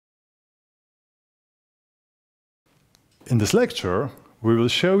In this lecture, we will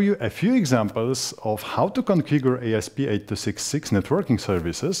show you a few examples of how to configure ESP8266 networking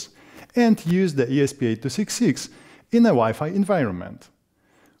services and use the ESP8266 in a Wi-Fi environment.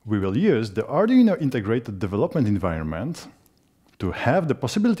 We will use the Arduino integrated development environment. To have the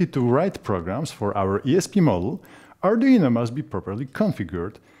possibility to write programs for our ESP model, Arduino must be properly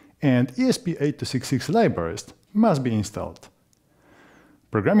configured and ESP8266 libraries must be installed.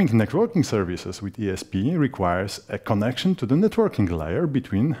 Programming networking services with ESP requires a connection to the networking layer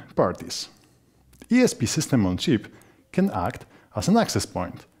between parties. ESP system on chip can act as an access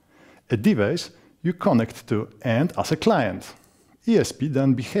point, a device you connect to and as a client. ESP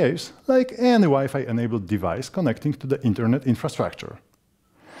then behaves like any Wi-Fi enabled device connecting to the internet infrastructure.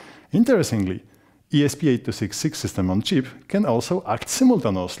 Interestingly, ESP8266 system on chip can also act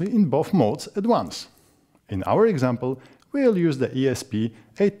simultaneously in both modes at once. In our example, we'll use the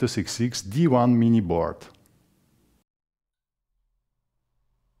ESP8266 D1 mini board.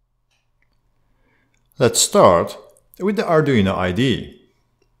 Let's start with the Arduino IDE.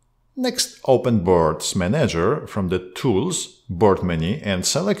 Next, open Boards Manager from the Tools board menu and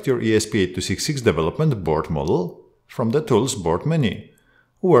select your ESP8266 development board model from the Tools board menu,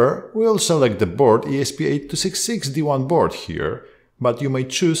 where we'll select the board ESP8266 D1 board here, but you may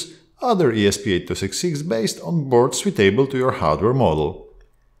choose other ESP8266 based on boards suitable to your hardware model.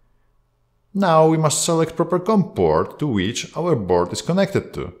 Now we must select proper COM port to which our board is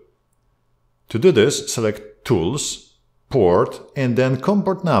connected to. To do this, select Tools, Port, and then COM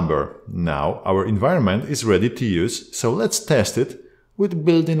port number. Now our environment is ready to use, so let's test it with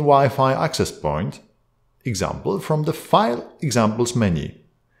built-in Wi-Fi access point, example from the File Examples menu.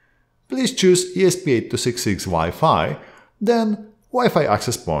 Please choose ESP8266 Wi-Fi, then Wi-Fi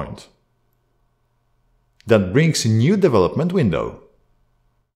access point. That brings a new development window.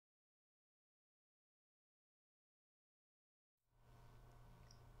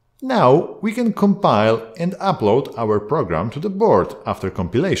 Now we can compile and upload our program to the board. After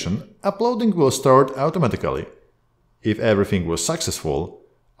compilation, uploading will start automatically. If everything was successful,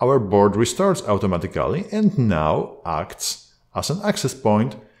 our board restarts automatically and now acts as an access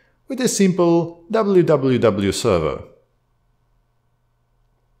point with a simple www server.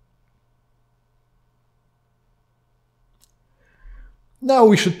 Now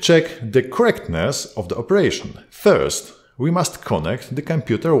we should check the correctness of the operation. First, we must connect the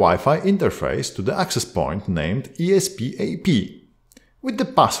computer Wi-Fi interface to the access point named ESP-AP, with the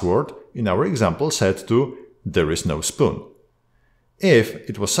password in our example set to "there is no spoon." If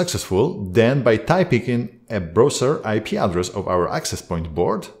it was successful, then by typing in a browser IP address of our access point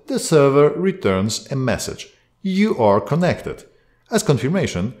board, the server returns a message, "You are connected," as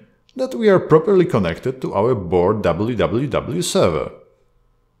confirmation that we are properly connected to our board www server.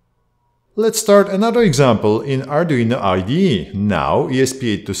 Let's start another example in Arduino IDE. Now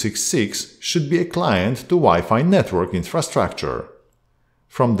ESP8266 should be a client to Wi-Fi network infrastructure.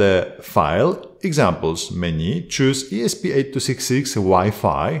 From the File Examples menu, choose ESP8266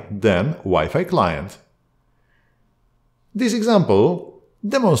 Wi-Fi, then Wi-Fi client. This example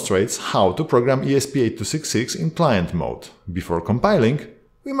demonstrates how to program ESP8266 in client mode. Before compiling,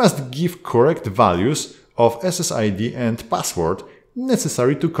 we must give correct values of SSID and password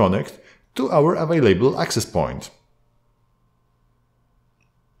necessary to connect to our available access point.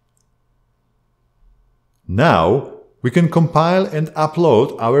 Now we can compile and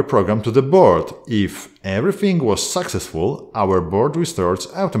upload our program to the board. If everything was successful, our board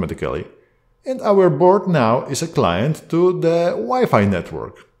restarts automatically, and our board now is a client to the Wi-Fi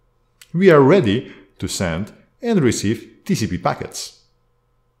network. We are ready to send and receive TCP packets.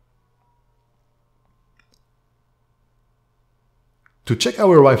 To check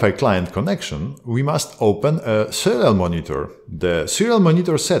our Wi-Fi client connection, we must open a serial monitor. The serial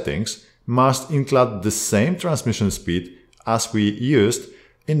monitor settings must include the same transmission speed as we used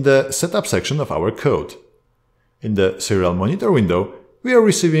in the setup section of our code. In the serial monitor window, we are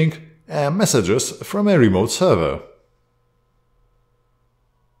receiving messages from a remote server.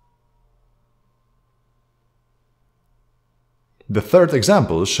 The third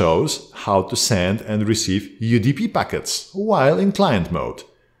example shows how to send and receive UDP packets while in client mode.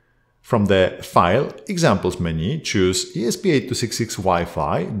 From the File Examples menu, choose ESP8266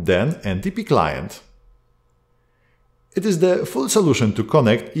 Wi-Fi, then NTP client. It is the full solution to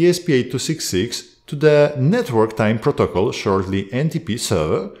connect ESP8266 to the Network Time Protocol, shortly NTP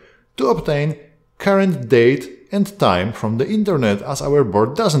server, to obtain current date and time from the internet, as our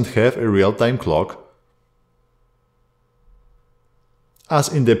board doesn't have a real-time clock. As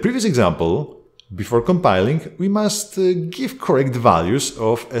in the previous example, Before compiling, we must give correct values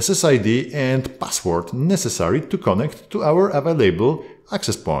of SSID and password necessary to connect to our available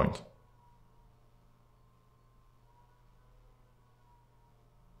access point.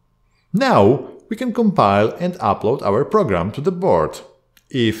 Now we can compile and upload our program to the board.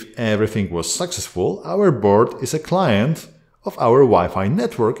 If everything was successful, our board is a client of our Wi-Fi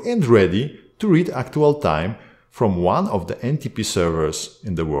network and ready to read actual time from one of the NTP servers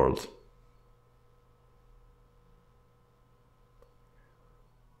in the world.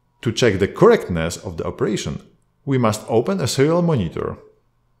 To check the correctness of the operation, we must open a serial monitor.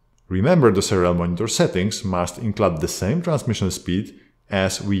 Remember, the serial monitor settings must include the same transmission speed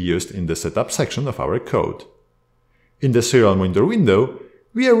as we used in the setup section of our code. In the serial monitor window,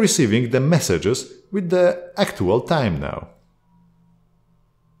 we are receiving the messages with the actual time now.